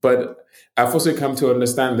 But I've also come to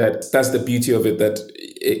understand that that's the beauty of it, that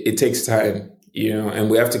it takes time, and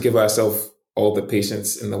we have to give ourselves all the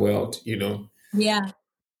patience in the world, Yeah.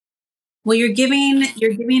 Well, you're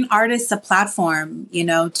giving artists a platform,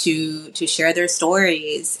 to share their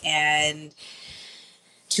stories and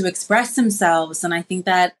to express themselves. And I think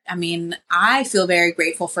that, I feel very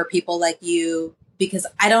grateful for people like you because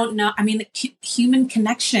I don't know. I mean, human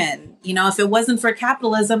connection, if it wasn't for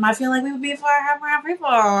capitalism, I feel like we would be far more people,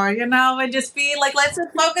 and just be like, let's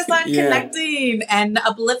just focus on Yeah. connecting and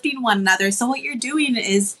uplifting one another. So what you're doing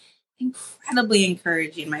is incredibly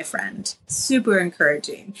encouraging, my friend. Super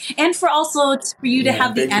encouraging. And for you to Yeah.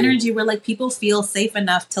 have the Thank you. energy where like people feel safe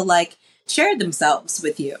enough to like share themselves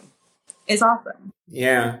with you is awesome.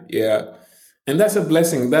 Yeah. Yeah. And that's a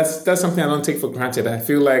blessing. That's something I don't take for granted. I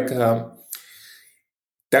feel like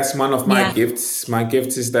that's one of my Yeah. gifts. My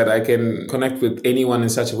gift is that I can connect with anyone in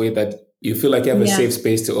such a way that you feel like you have a Yeah. safe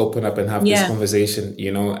space to open up and have this Yeah. conversation,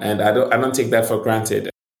 and I don't take that for granted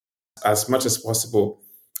as much as possible.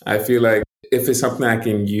 I feel like if it's something I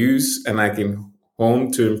can use and I can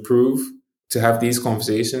hone to improve, to have these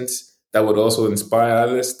conversations that would also inspire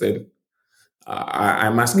others, then I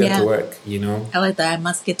must get to Yeah. work. I like that. I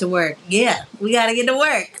must get to work. Yeah. We got to get to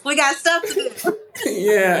work. We got stuff to do.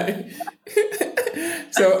 Yeah.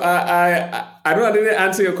 So I know I didn't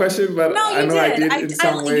answer your question, but No, I you know I did. did in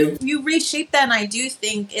some way. You reshaped that, and I do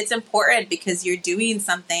think it's important because you're doing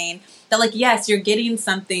something that, like, yes, you're getting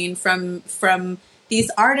something from these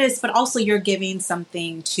artists, but also you're giving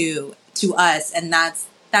something to us, and that's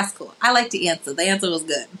cool. I like the answer. The answer was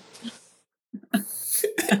good.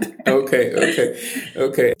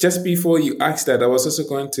 Okay. Just before you asked that, I was also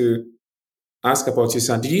going to ask about your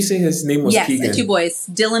son. Did you say his name was Yes, Keegan? 2 boys,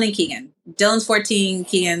 Dylan and Keegan. Dylan's 14,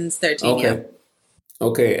 Keegan's 13. Okay. Yeah.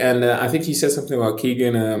 Okay, and I think you said something about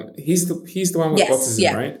Keegan. He's the one with Yes. autism,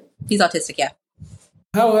 Yeah. right? He's autistic. Yeah.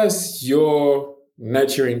 How has your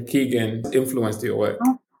nurturing Keegan influenced your work?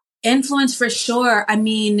 Influence for sure. I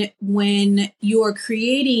mean, when you're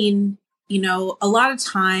creating, a lot of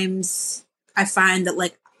times I find that,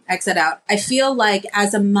 like, exit out. I feel like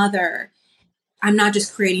as a mother, I'm not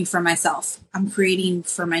just creating for myself. I'm creating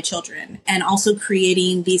for my children, and also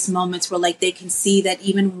creating these moments where like they can see that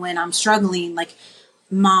even when I'm struggling, like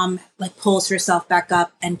mom like pulls herself back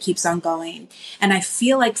up and keeps on going. And I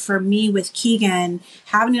feel like for me with Keegan,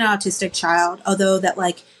 having an autistic child, although that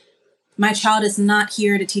like my child is not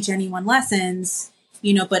here to teach anyone lessons,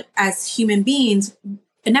 but as human beings,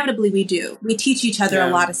 inevitably we do. We teach each other a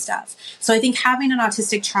lot of stuff. So I think having an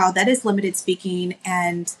autistic child that is limited speaking,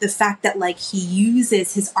 and the fact that like he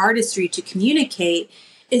uses his artistry to communicate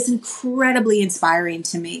is incredibly inspiring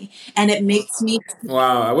to me. And it makes me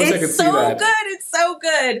Wow, I wish I could it's see so that. good. It's so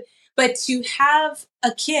good. But to have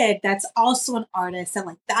a kid that's also an artist, and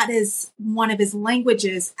like that is one of his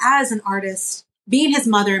languages as an artist, being his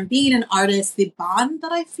mother and being an artist, the bond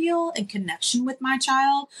that I feel and connection with my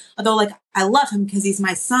child, although like I love him because he's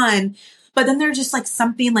my son, but then there's just like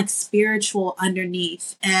something like spiritual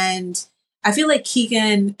underneath. And I feel like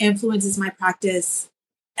Keegan influences my practice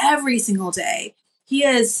every single day. He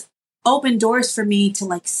has opened doors for me to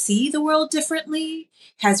like see the world differently,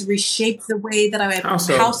 has reshaped the way that I How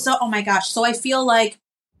so? oh my gosh. So I feel like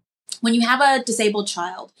when you have a disabled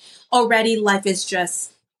child, already life is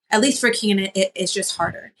just, at least for Keegan, it's just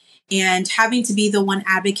harder. And having to be the one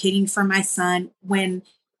advocating for my son when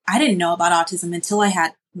I didn't know about autism until I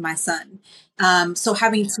had my son. So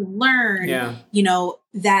having to learn,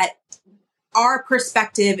 that our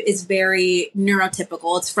perspective is very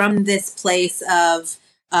neurotypical. It's from this place of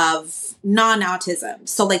non-autism.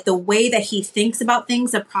 So like the way that he thinks about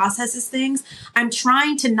things and processes things, I'm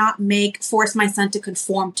trying to not force my son to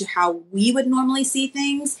conform to how we would normally see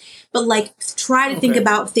things, but like try to think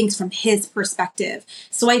about things from his perspective.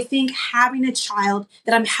 So I think having a child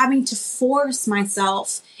that I'm having to force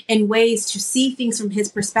myself in ways to see things from his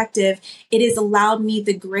perspective, it has allowed me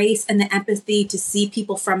the grace and the empathy to see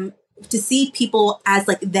people as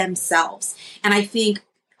like themselves. And I think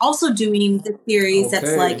also doing the series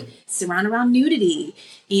that's like surrounded around nudity,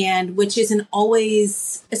 and which isn't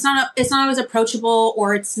always, it's not always approachable,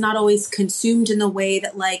 or it's not always consumed in the way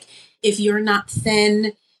that like if you're not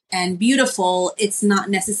thin and beautiful, it's not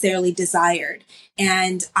necessarily desired.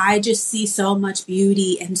 And I just see so much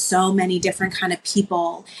beauty in so many different kind of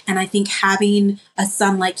people. And I think having a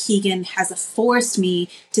son like Keegan has forced me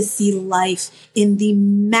to see life in the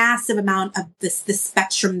massive amount of the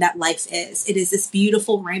spectrum that life is. It is this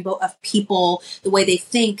beautiful rainbow of people, the way they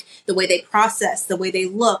think, the way they process, the way they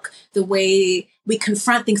look, the way we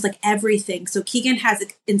confront things, like everything. So Keegan has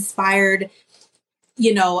inspired,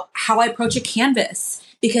 how I approach a canvas,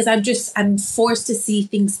 because I'm forced to see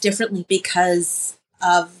things differently because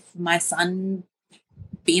of my son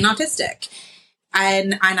being autistic.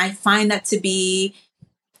 And I find that to be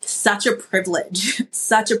such a privilege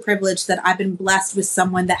that I've been blessed with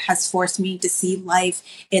someone that has forced me to see life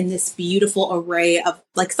in this beautiful array of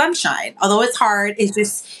like sunshine. Although it's hard,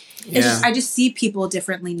 I just see people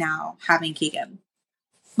differently now having Keegan.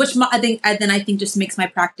 which I think just makes my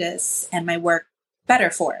practice and my work better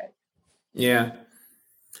for it. Yeah.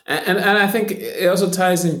 And I think it also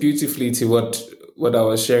ties in beautifully to what I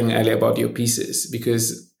was sharing earlier about your pieces,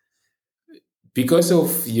 because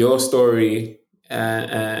of your story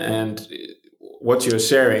and what you're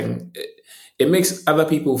sharing, it makes other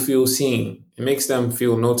people feel seen. It makes them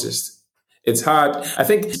feel noticed. It's hard. I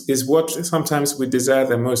think is what sometimes we desire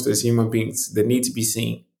the most as human beings, the need to be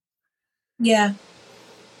seen. Yeah.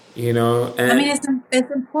 I mean, And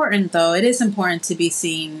it's important though. It is important to be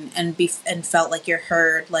seen and and felt like you're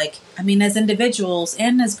heard. Like, I mean, as individuals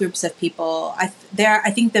and as groups of people, I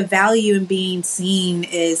think the value in being seen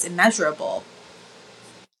is immeasurable.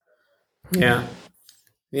 yeah,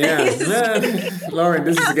 yeah, man, Lauren,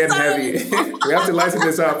 this is getting heavy. We have to lighten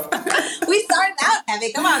this up. We started out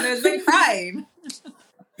heavy. Come on, there's been crying.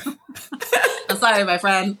 I'm sorry, my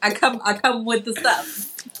friend. I come with the stuff.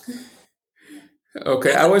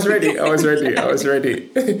 Okay, I was ready. I was ready. I was ready.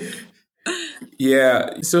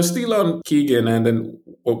 Yeah. So still on Keegan, and then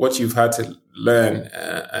what you've had to learn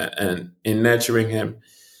and in nurturing him,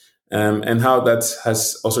 and how that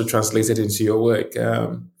has also translated into your work.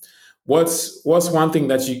 What's one thing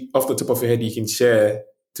that you, off the top of your head, you can share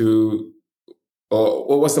to,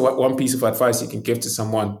 or what's the one piece of advice you can give to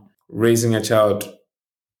someone raising a child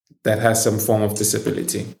that has some form of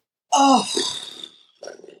disability? Oh,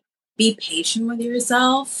 be patient with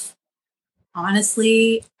yourself.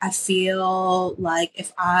 Honestly, I feel like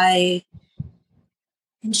if I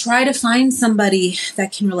and try to find somebody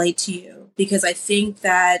that can relate to you, because I think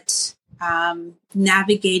that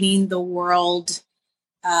navigating the world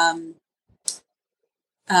um,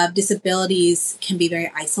 of disabilities can be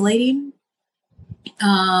very isolating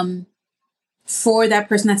for that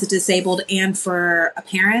person that's disabled and for a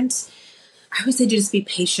parent. I would say just be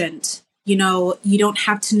patient. You don't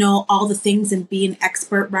have to know all the things and be an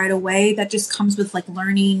expert right away. That just comes with like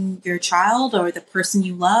learning your child or the person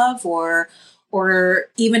you love, or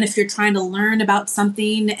even if you're trying to learn about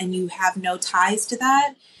something and you have no ties to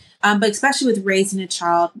that. But especially with raising a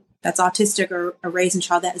child that's autistic or raising a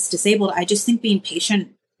child that is disabled, I just think being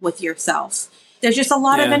patient with yourself. There's just a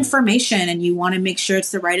lot of information and you want to make sure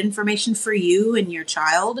it's the right information for you and your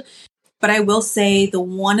child. But I will say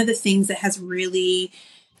one of the things that has really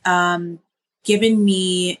given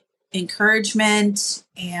me encouragement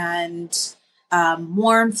and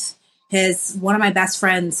warmth is one of my best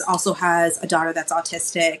friends also has a daughter that's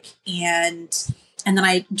autistic. And then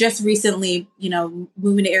I just recently,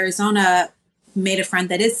 moving to Arizona, made a friend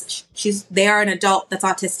that they are an adult that's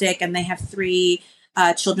autistic and they have 3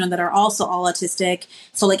 children that are also all autistic.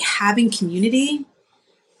 So like having community,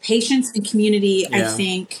 patience and community, I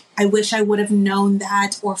think I wish I would have known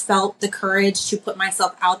that or felt the courage to put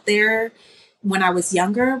myself out there when I was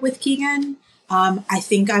younger with Keegan. I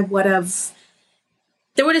think there would have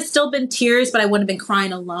still been tears, but I wouldn't have been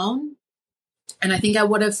crying alone. And I think I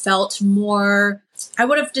would have I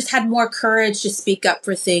would have just had more courage to speak up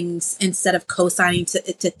for things instead of co-signing to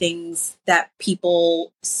things that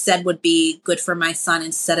people said would be good for my son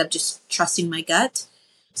instead of just trusting my gut.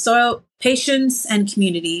 So patience and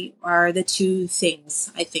community are the 2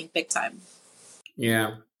 things I think big time.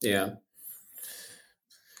 Yeah. Yeah.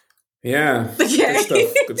 Yeah.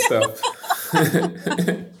 Okay. Good stuff.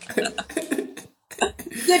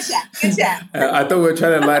 Good chat. Good chat. I thought we were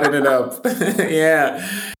trying to lighten it up. Yeah.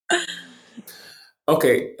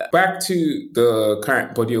 Okay. Back to the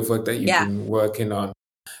current body of work that you've been working on.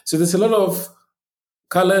 So there's a lot of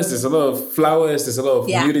colors, there's a lot of flowers, there's a lot of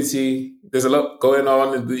nudity, there's a lot going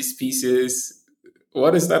on in these pieces.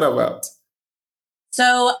 What is that about?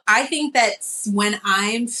 So I think that's when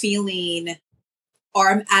I'm feeling or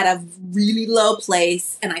I'm at a really low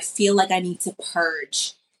place and I feel like I need to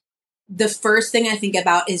purge. The first thing I think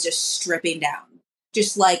about is just stripping down,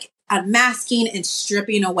 just like unmasking and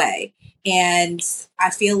stripping away. And I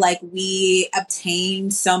feel like we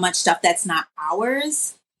obtain so much stuff that's not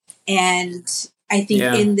ours. And I think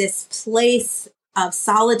in this place of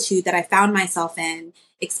solitude that I found myself in,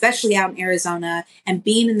 especially out in Arizona and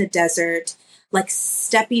being in the desert, like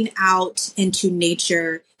stepping out into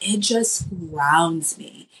nature, it just grounds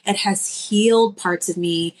me. It has healed parts of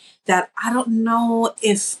me that I don't know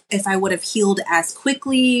if I would have healed as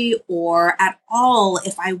quickly or at all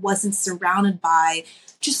if I wasn't surrounded by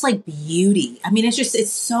just like beauty. I mean,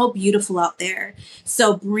 it's so beautiful out there.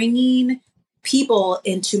 So bringing people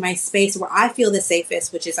into my space where I feel the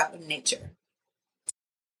safest, which is out in nature.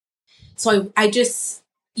 So I just,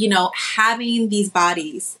 having these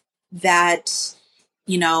bodies that,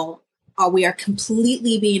 we are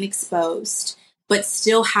completely being exposed, but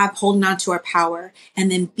still have holding on to our power,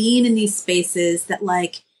 and then being in these spaces that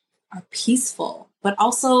like are peaceful, but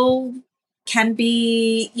also can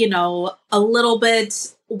be, a little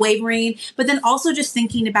bit wavering, but then also just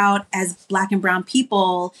thinking about as Black and brown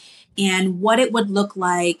people and what it would look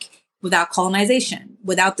like without colonization,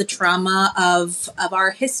 without the trauma of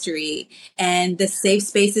our history and the safe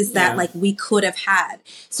spaces that like we could have had.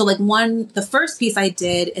 So like the first piece I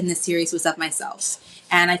did in this series was of myself.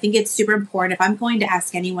 And I think it's super important. If I'm going to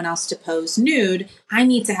ask anyone else to pose nude, I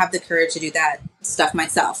need to have the courage to do that stuff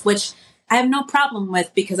myself, which I have no problem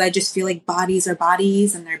with, because I just feel like bodies are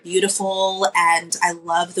bodies and they're beautiful. And I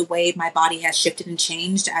love the way my body has shifted and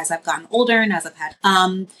changed as I've gotten older and as I've had.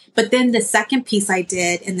 But then the second piece I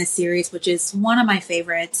did in this series, which is one of my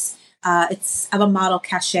favorites, it's of a model,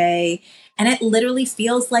 Cachet, and it literally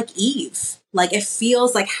feels like Eve. Like it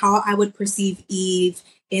feels like how I would perceive Eve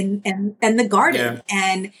in the garden,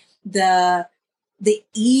 and the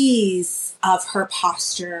ease of her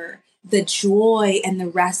posture, the joy and the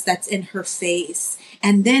rest that's in her face.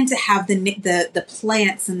 And then to have the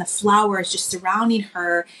plants and the flowers just surrounding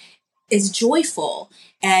her is joyful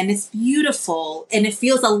and it's beautiful. And it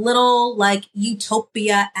feels a little like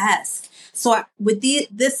utopia-esque. So with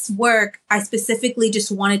this work, I specifically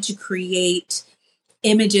just wanted to create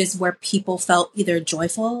images where people felt either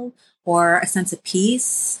joyful or a sense of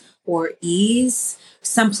peace or ease,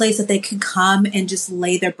 someplace that they could come and just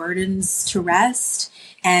lay their burdens to rest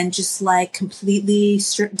and just like completely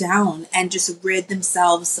strip down and just rid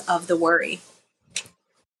themselves of the worry.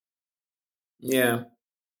 Yeah.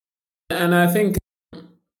 And I think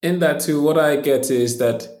in that too, what I get is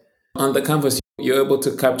that on the canvas, you're able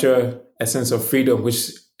to capture a sense of freedom,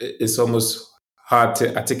 which is almost hard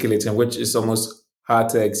to articulate and which is almost hard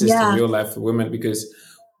to exist in real life for women, because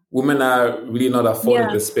women are really not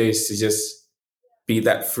afforded the space to just be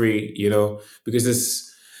that free, because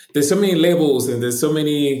there's so many labels and there's so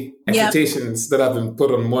many expectations that have been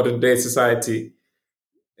put on modern day society,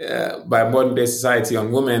 by modern day society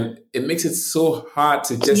on women. It makes it so hard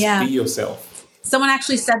to just be yourself. Someone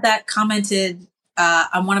actually commented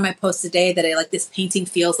on one of my posts today that this painting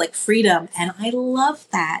feels like freedom. And I love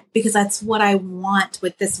that, because that's what I want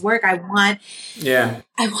with this work. I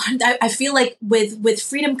feel like with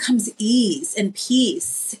freedom comes ease and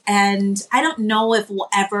peace. And I don't know if we'll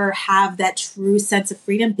ever have that true sense of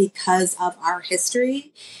freedom because of our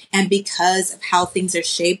history and because of how things are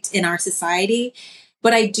shaped in our society.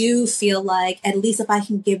 But I do feel like at least if I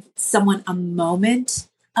can give someone a moment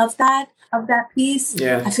of that piece,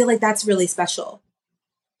 I feel like that's really special.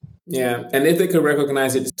 Yeah. And if they could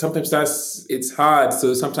recognize it, sometimes it's hard.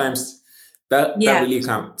 So sometimes that really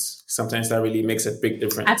counts. Sometimes that really makes a big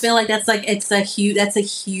difference. I feel like that's a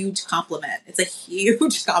huge compliment. It's a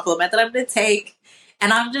huge compliment that I'm going to take.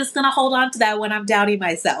 And I'm just going to hold on to that when I'm doubting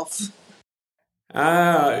myself.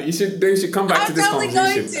 You should come back to this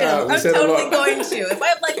conversation. I'm totally going to. If I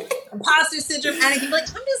have imposter syndrome, anything, I'm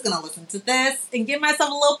just going to listen to this and give myself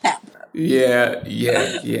a little pep.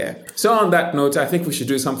 Yeah. So on that note, I think we should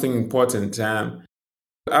do something important. I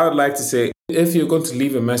would like to say, if you're going to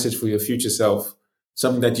leave a message for your future self,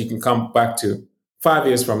 something that you can come back to 5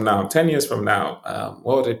 years from now, 10 years from now,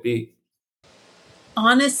 what would it be?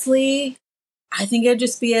 Honestly, I think it'd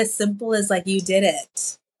just be as simple as you did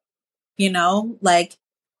it.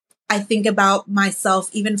 I think about myself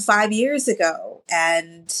even 5 years ago,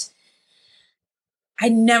 and I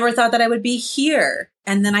never thought that I would be here.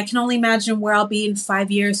 And then I can only imagine where I'll be in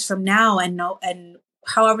 5 years from now, and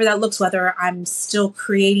however that looks, whether I'm still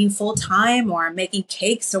creating full time or I'm making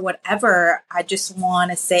cakes or whatever. I just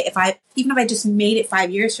want to say, even if I just made it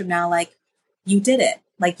 5 years from now, you did it,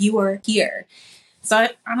 you were here. So I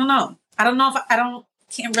don't know. I don't know if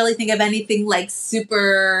can't really think of anything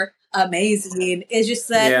super amazing. It's just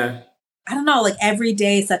that, I don't know, every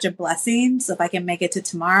day is such a blessing. So if I can make it to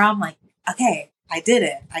tomorrow, I'm okay, I did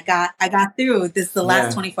it. I got through this, the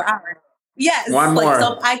last 24 hours. Yes. One more.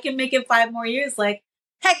 So if I can make it 5 more years, heck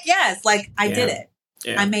yes. I did it.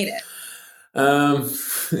 I made it.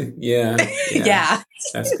 Yeah.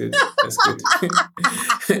 That's good.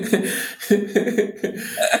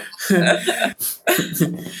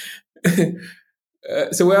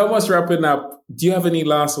 So we're almost wrapping up. Do you have any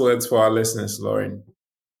last words for our listeners, Lauren?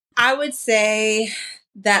 I would say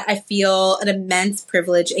that I feel an immense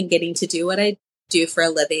privilege in getting to do what I do for a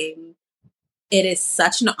living. It is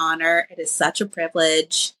such an honor. It is such a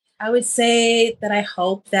privilege. I would say that I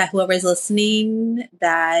hope that whoever is listening,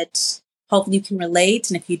 that hope you can relate.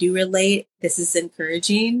 And if you do relate, this is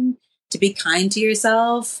encouraging to be kind to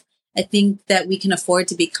yourself. I think that we can afford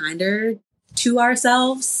to be kinder to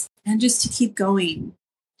ourselves and just to keep going.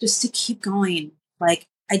 Like,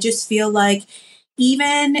 I just feel like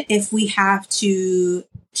even if we have to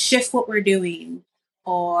shift what we're doing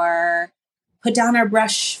or put down our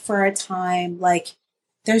brush for a time, like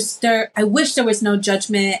I wish there was no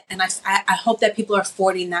judgment. And I hope that people are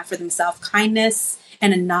affording that for themselves, kindness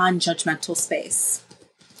and a non-judgmental space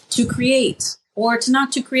to create or to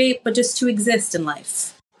not to create, but just to exist in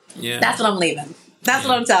life. Yeah. That's what I'm leaving. That's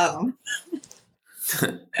what I'm telling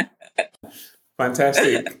them.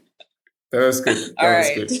 Fantastic. That was good. All That was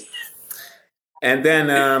right. good. And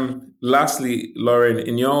then lastly, Lauren,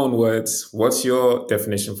 in your own words, what's your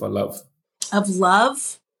definition for love? Of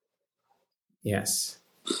love? Yes.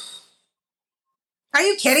 Are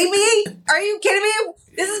you kidding me? Are you kidding me?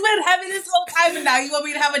 This has been heavy this whole time, and now you want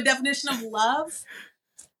me to have a definition of love?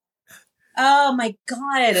 Oh my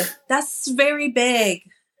God. That's very big.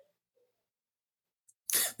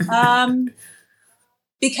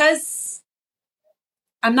 Because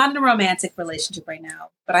I'm not in a romantic relationship right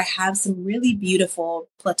now, but I have some really beautiful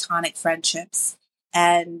platonic friendships.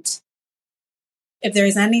 And if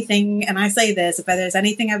there's anything, and I say this, if there's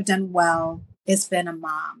anything I've done well, it's been a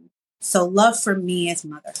mom. So love for me is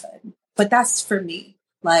motherhood. But that's for me.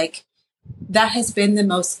 Like, that has been the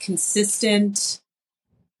most consistent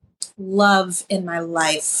love in my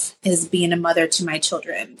life, is being a mother to my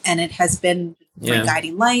children. And it has been my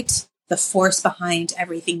guiding light, the force behind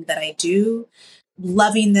everything that I do.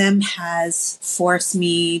 Loving them has forced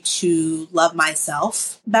me to love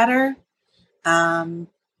myself better.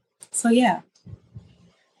 So yeah.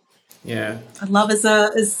 Yeah. Love is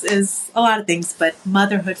a lot of things, but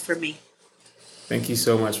motherhood for me. Thank you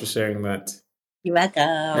so much for sharing that. You're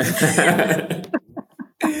welcome.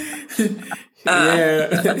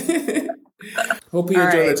 Yeah. Hope you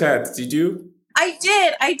enjoyed the chat. Did you? I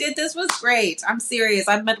did. This was great. I'm serious.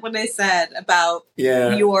 I meant what I said about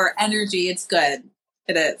your energy. It's good.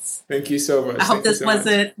 It is. Thank you so much. I hope this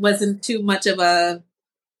wasn't too much of a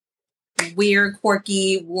weird,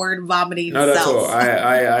 quirky, word vomiting. Not at all.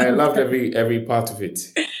 I loved every part of it.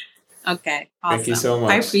 Okay. Awesome. Thank you so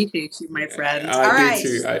much. I appreciate you, my friend. I do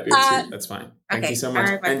too. That's fine. Thank you so much.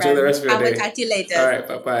 All right, Enjoy the rest of your day. I'll catch you later. All right.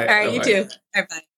 Bye-bye. All right. You too. Bye-bye.